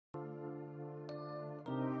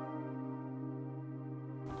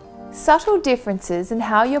Subtle differences in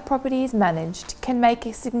how your property is managed can make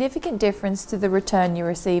a significant difference to the return you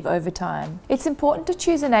receive over time. It's important to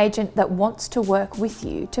choose an agent that wants to work with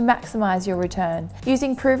you to maximise your return,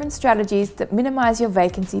 using proven strategies that minimise your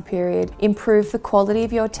vacancy period, improve the quality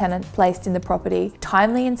of your tenant placed in the property,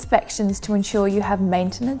 timely inspections to ensure you have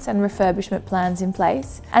maintenance and refurbishment plans in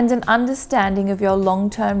place, and an understanding of your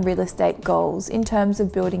long-term real estate goals in terms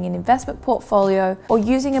of building an investment portfolio or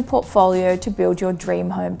using a portfolio to build your dream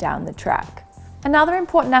home down the track. Another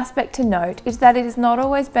important aspect to note is that it is not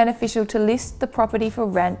always beneficial to list the property for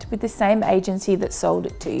rent with the same agency that sold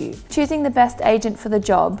it to you. Choosing the best agent for the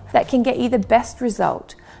job that can get you the best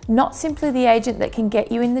result, not simply the agent that can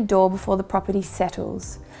get you in the door before the property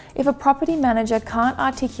settles. If a property manager can't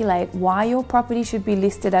articulate why your property should be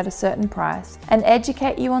listed at a certain price and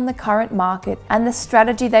educate you on the current market and the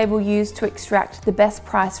strategy they will use to extract the best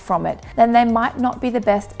price from it, then they might not be the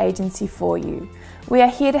best agency for you. We are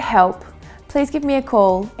here to help. Please give me a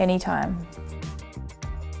call anytime.